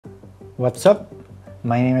What's up?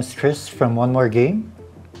 My name is Chris from One More Game,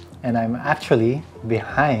 and I'm actually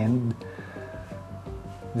behind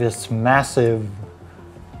this massive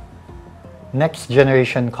next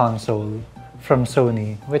generation console from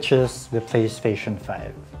Sony, which is the PlayStation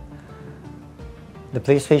 5. The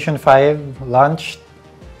PlayStation 5 launched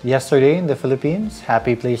yesterday in the Philippines.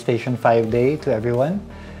 Happy PlayStation 5 Day to everyone.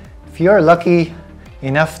 If you're lucky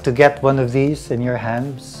enough to get one of these in your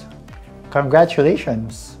hands,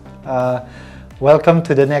 congratulations. Welcome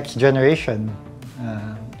to the next generation.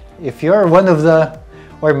 If you're one of the,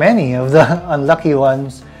 or many of the unlucky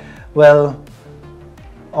ones, well,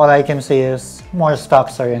 all I can say is more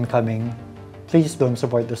stocks are incoming. Please don't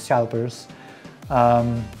support the scalpers.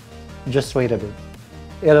 Just wait a bit.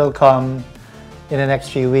 It'll come in the next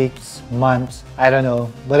few weeks, months, I don't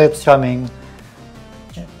know, but it's coming.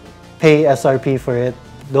 Pay SRP for it.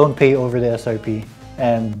 Don't pay over the SRP.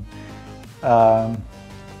 And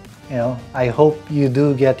I hope you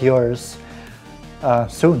do get yours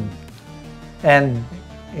soon. And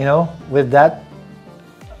with that,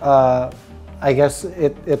 I guess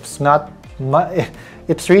it's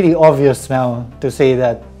really obvious now to say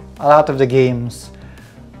that a lot of the games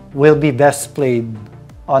will be best played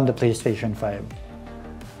on the PlayStation 5.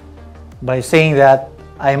 By saying that,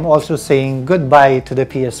 I'm also saying goodbye to the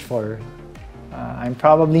PS4. I'm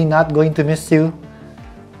probably not going to miss you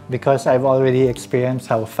because I've already experienced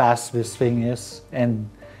how fast this thing is, and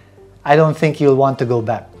I don't think you'll want to go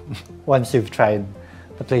back once you've tried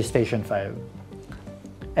the PlayStation 5.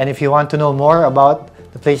 And if you want to know more about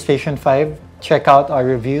the PlayStation 5, check out our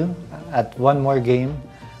review at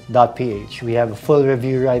onemoregame.ph. We have a full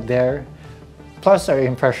review right there, plus our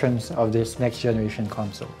impressions of this next generation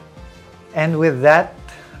console. And with that,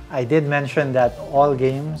 I did mention that all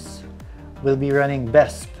games will be running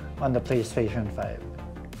best on the PlayStation 5.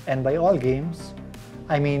 And by all games,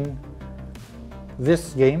 I mean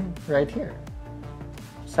this game right here,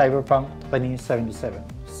 Cyberpunk 2077.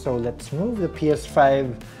 So let's move the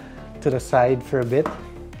PS5 to the side for a bit.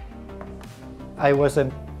 I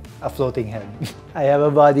wasn't a floating head. I have a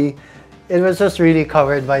body. It was just really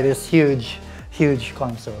covered by this huge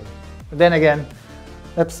console. But then again,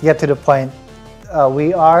 let's get to the point.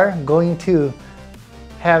 We are going to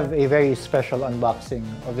have a very special unboxing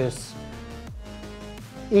of this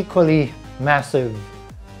equally massive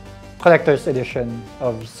collector's edition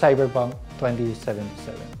of Cyberpunk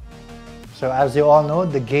 2077. So as you all know,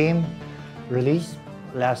 the game released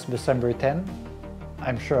last December 10.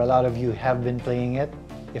 I'm sure a lot of you have been playing it.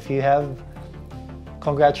 If you have,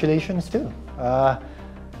 congratulations too.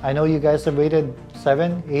 I know you guys have waited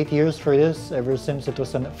 7-8 years for this, ever since it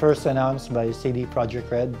was first announced by CD Projekt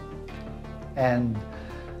Red. And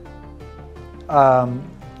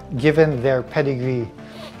given their pedigree,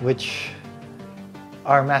 which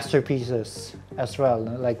are masterpieces as well,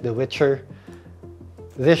 like The Witcher,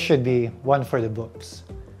 this should be one for the books.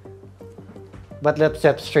 But let's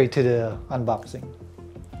get straight to the unboxing.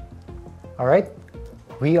 Alright,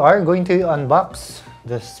 we are going to unbox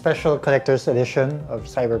the special collector's edition of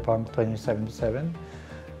Cyberpunk 2077.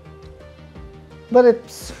 But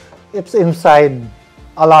it's inside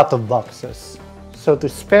a lot of boxes. So to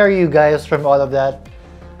spare you guys from all of that,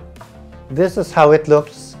 this is how it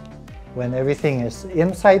looks when everything is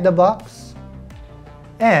inside the box.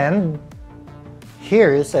 And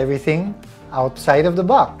here is everything outside of the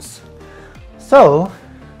box. So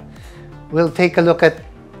we'll take a look at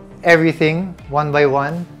everything one by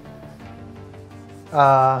one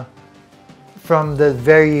from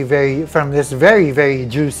this very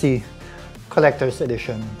juicy collector's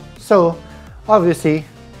edition. So obviously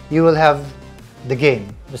you will have the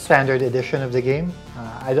game, the standard edition of the game.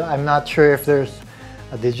 I'm not sure if there's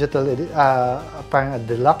a digital, a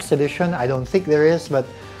deluxe edition. I don't think there is, but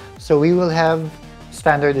so we will have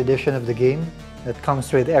standard edition of the game that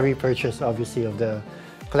comes with every purchase, obviously, of the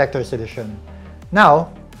collector's edition.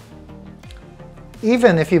 Now,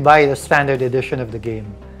 even if you buy the standard edition of the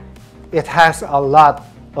game, it has a lot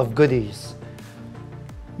of goodies.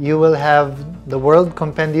 You will have the World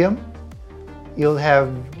Compendium, you'll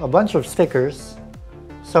have a bunch of stickers,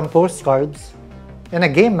 some postcards, and a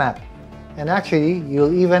game map. And actually,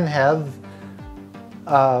 you'll even have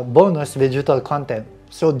bonus digital content.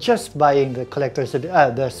 So just buying the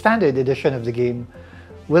the standard edition of the game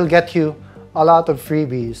will get you a lot of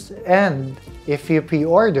freebies. And if you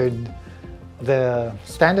pre-ordered the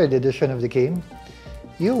standard edition of the game,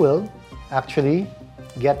 you will actually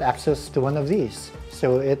get access to one of these.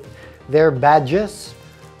 So they're badges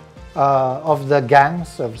of the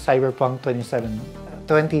gangs of Cyberpunk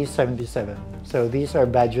 2077. So these are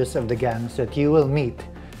badges of the gangs that you will meet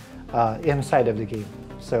inside of the game.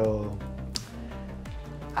 So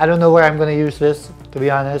I don't know where I'm going to use this, to be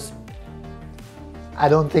honest. I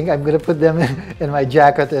don't think I'm going to put them in my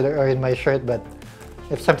jacket or in my shirt, but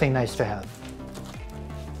it's something nice to have.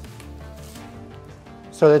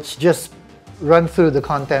 So let's just run through the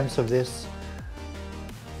contents of this.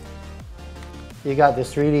 You got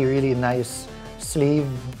this really, really nice sleeve,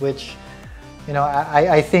 which, you know,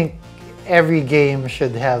 I think every game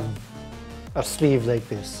should have a sleeve like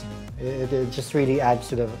this. It just really adds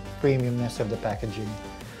to the premiumness of the packaging.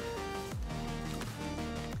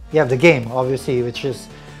 You have the game, obviously, which is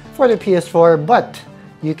for the PS4, but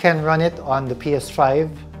you can run it on the PS5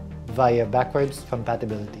 via backwards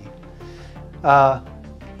compatibility.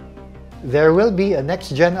 There will be a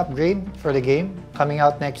next-gen upgrade for the game coming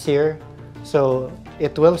out next year, so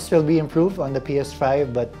it will still be improved on the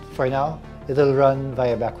PS5, but for now, it'll run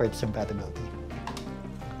via backwards compatibility.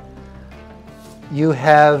 You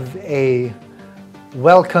have a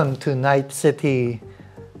Welcome to Night City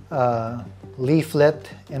leaflet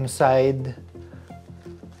inside.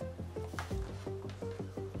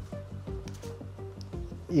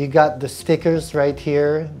 You got the stickers right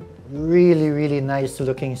here. Really, really nice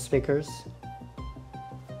looking stickers.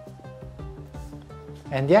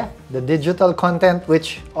 And yeah, the digital content,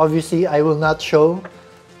 which obviously I will not show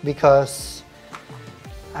because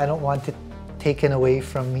I don't want it taken away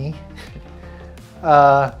from me.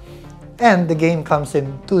 And the game comes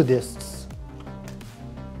in 2 discs.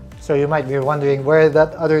 So you might be wondering where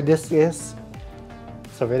that other disc is.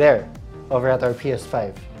 It's over there, over at our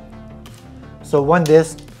PS5. So one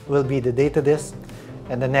disc will be the data disc,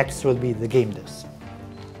 and the next will be the game disc.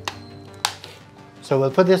 So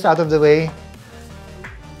we'll put this out of the way.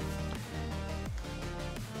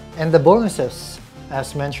 And the bonuses,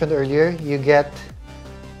 as mentioned earlier, you get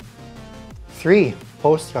 3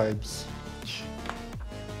 postcards.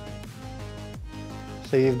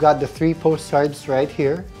 So you've got the 3 postcards right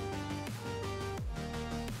here.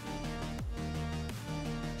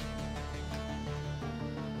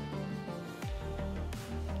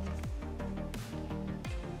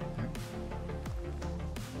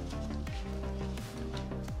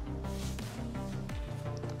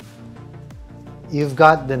 You've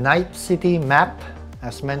got the Night City map,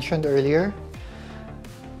 as mentioned earlier.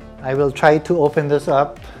 I will try to open this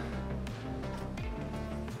up.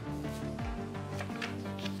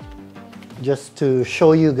 Just to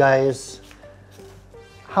show you guys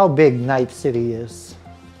how big Night City is.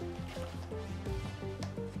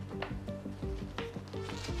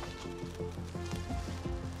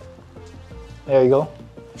 There you go.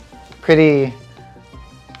 Pretty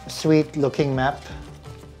sweet looking map.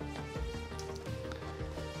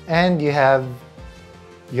 And you have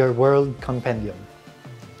your world compendium.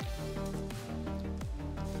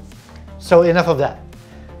 So enough of that.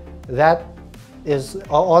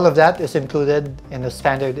 All of that is included in the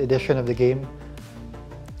standard edition of the game.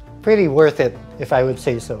 Pretty worth it, if I would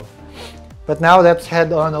say so. But now let's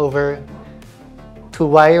head on over to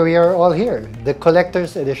why we are all here, the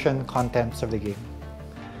collector's edition contents of the game.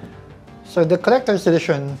 So the collector's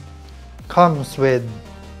edition comes with,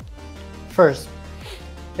 first,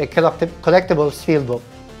 a collectible SteelBook,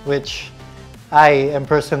 which I am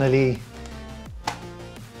personally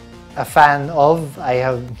a fan of. I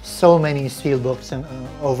have so many SteelBooks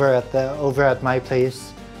over at my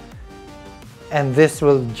place, and this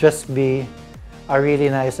will just be a really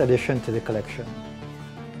nice addition to the collection.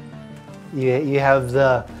 You have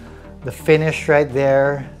the finish right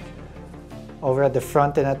there, over at the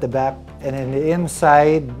front and at the back, and in the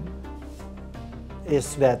inside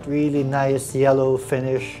is that really nice yellow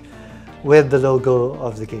finish with the logo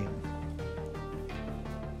of the game.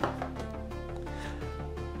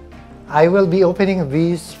 I will be opening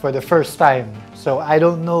these for the first time, so I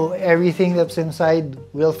don't know everything that's inside.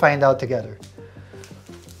 We'll find out together.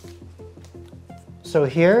 So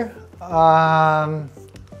here,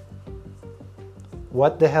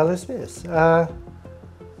 what the hell is this? I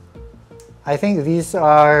think these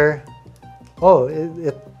are, oh,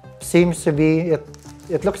 it seems to be,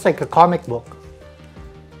 it looks like a comic book.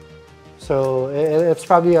 So it's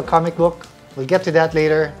probably a comic book. We'll get to that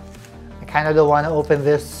later. I kind of don't want to open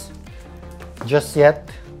this just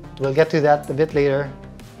yet. We'll get to that a bit later.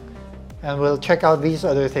 And we'll check out these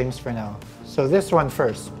other things for now. So this one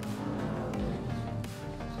first.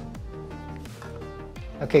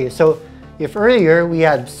 Okay, so if earlier we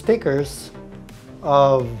had stickers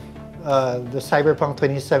of the Cyberpunk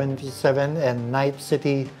 2077 and Night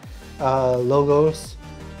City logos,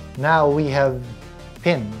 now we have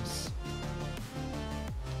pins.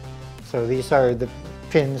 So these are the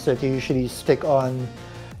pins that you usually stick on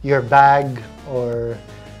your bag or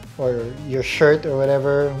or your shirt or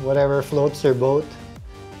whatever floats your boat.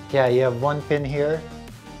 Yeah, you have one pin here.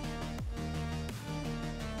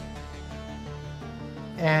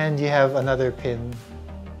 And you have another pin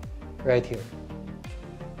right here.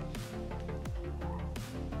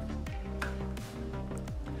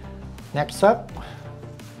 Next up,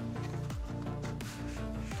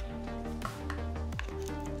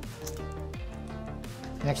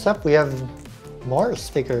 we have more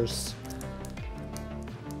stickers.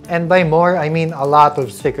 And by more, I mean a lot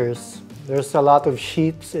of stickers. There's a lot of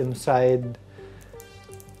sheets inside.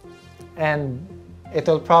 And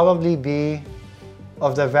it'll probably be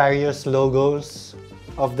of the various logos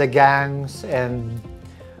of the gangs and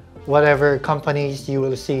whatever companies you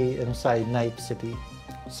will see inside Night City.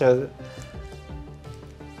 So,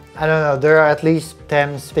 I don't know, there are at least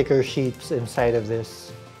 10 sticker sheets inside of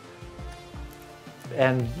this.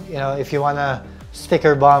 And, you know, if you want to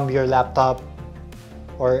sticker bomb your laptop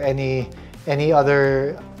or any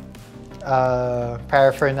other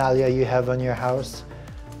paraphernalia you have on your house.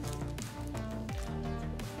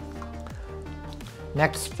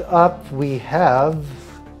 Next up, we have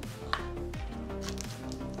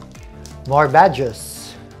more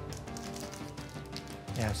badges.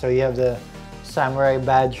 Yeah, so you have the samurai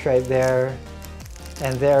badge right there,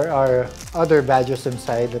 and there are other badges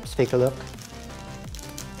inside. Let's take a look.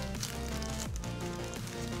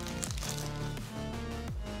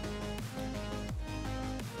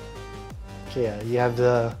 Okay, yeah, you have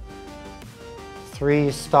the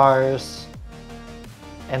 3 stars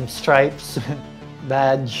and stripes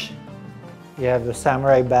badge. You have the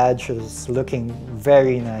samurai badge, which is looking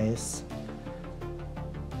very nice.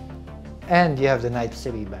 And you have the Night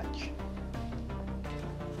City badge.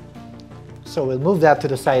 So we'll move that to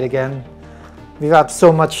the side again. We got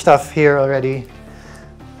so much stuff here already.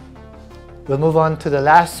 We'll move on to the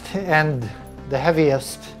last and the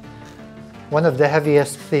heaviest, one of the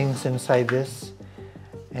heaviest things inside this.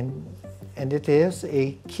 And it is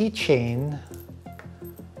a keychain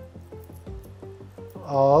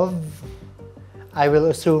of, I will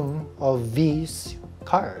assume, of V's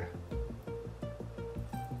car.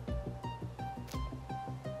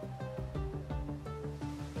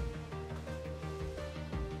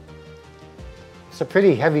 It's a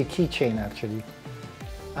pretty heavy keychain actually.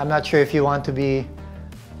 I'm not sure if you want to be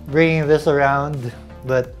bringing this around,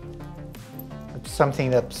 but it's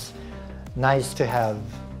something that's nice to have.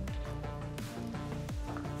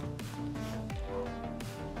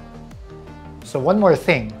 So one more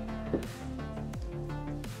thing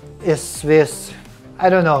is this, I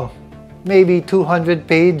don't know, maybe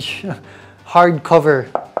 200-page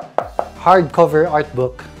hardcover art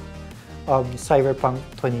book of Cyberpunk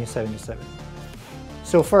 2077.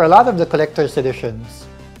 So for a lot of the collector's editions,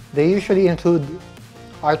 they usually include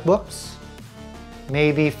art books,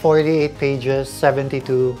 maybe 48 pages,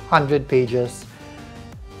 72, 100 pages,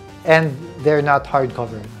 and they're not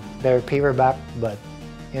hardcover. They're paperback, but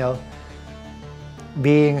you know,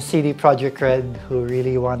 being CD Projekt Red, who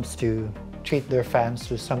really wants to treat their fans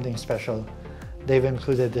to something special, they've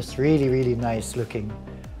included this really, really nice looking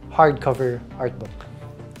hardcover art book.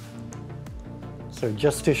 So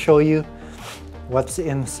just to show you what's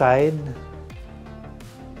inside.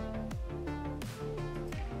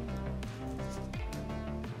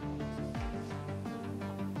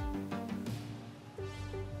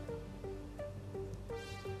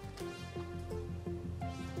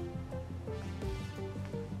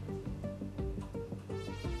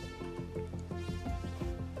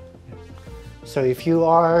 So if you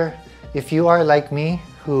are like me,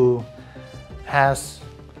 who has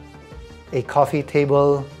a coffee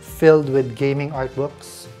table filled with gaming art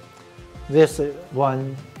books, this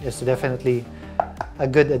one is definitely a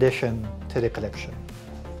good addition to the collection.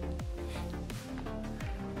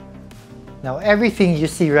 Now everything you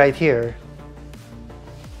see right here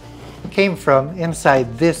came from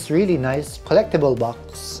inside this really nice collectible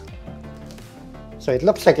box. So it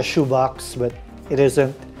looks like a shoebox, but it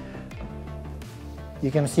isn't. You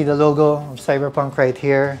can see the logo of Cyberpunk right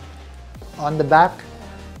here. On the back,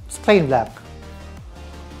 it's plain black.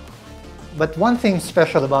 But one thing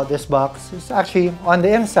special about this box is actually on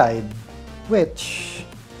the inside, which,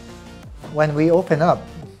 when we open up,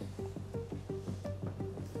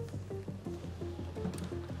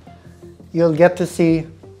 you'll get to see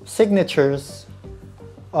signatures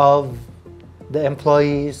of the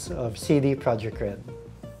employees of CD Projekt Red.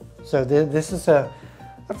 So this is a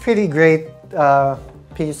pretty great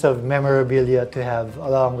piece of memorabilia to have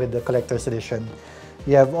along with the collector's edition.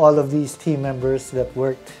 You have all of these team members that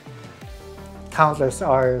worked countless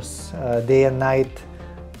hours, day and night,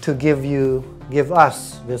 to give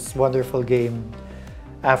us this wonderful game.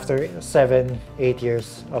 after 7-8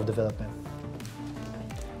 years of development.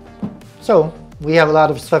 So we have a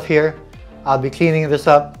lot of stuff here. I'll be cleaning this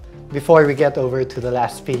up before we get over to the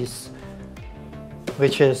last piece,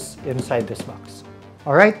 which is inside this box.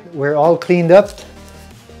 All right, we're all cleaned up,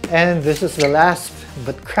 and this is the last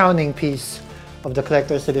but crowning piece of the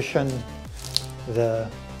collector's edition, the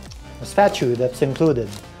statue that's included.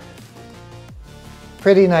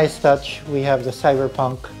 Pretty nice touch. We have the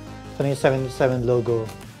Cyberpunk 2077 logo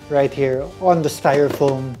right here on the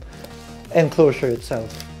styrofoam enclosure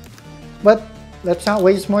itself. But let's not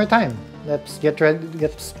waste more time. Let's get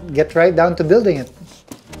right down to building it.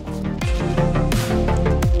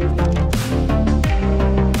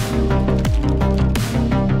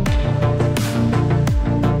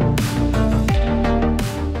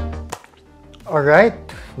 Alright,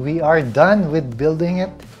 we are done with building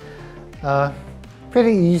it.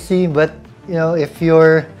 Pretty easy, but you know, if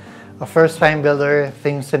you're a first-time builder,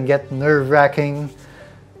 things can get nerve-wracking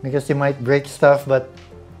because you might break stuff, but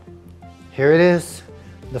here it is,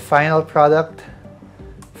 the final product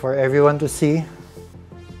for everyone to see.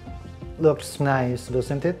 Looks nice,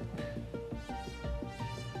 doesn't it?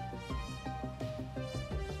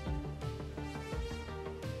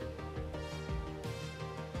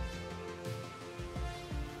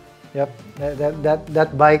 Yep,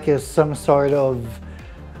 that bike is some sort of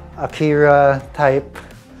Akira type,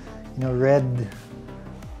 you know, red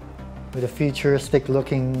with a futuristic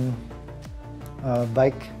looking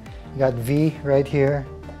bike. You got V right here.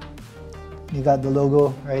 You got the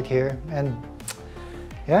logo right here. And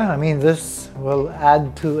yeah, I mean, this will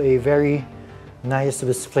add to a very nice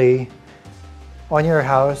display on your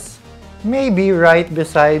house. Maybe right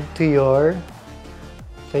beside to your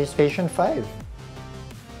PlayStation 5.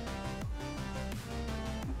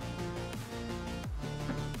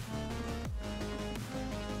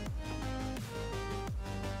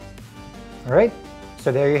 Alright,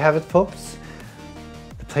 so there you have it, folks.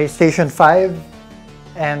 The PlayStation 5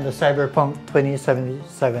 and the Cyberpunk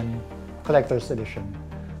 2077 Collector's Edition.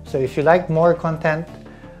 So if you like more content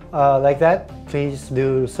like that, please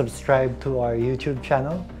do subscribe to our YouTube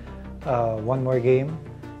channel, One More Game,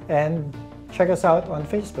 and check us out on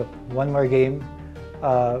Facebook, One More Game,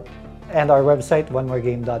 and our website,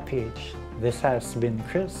 onemOreGame.ph. This has been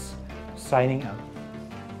Chris, signing out.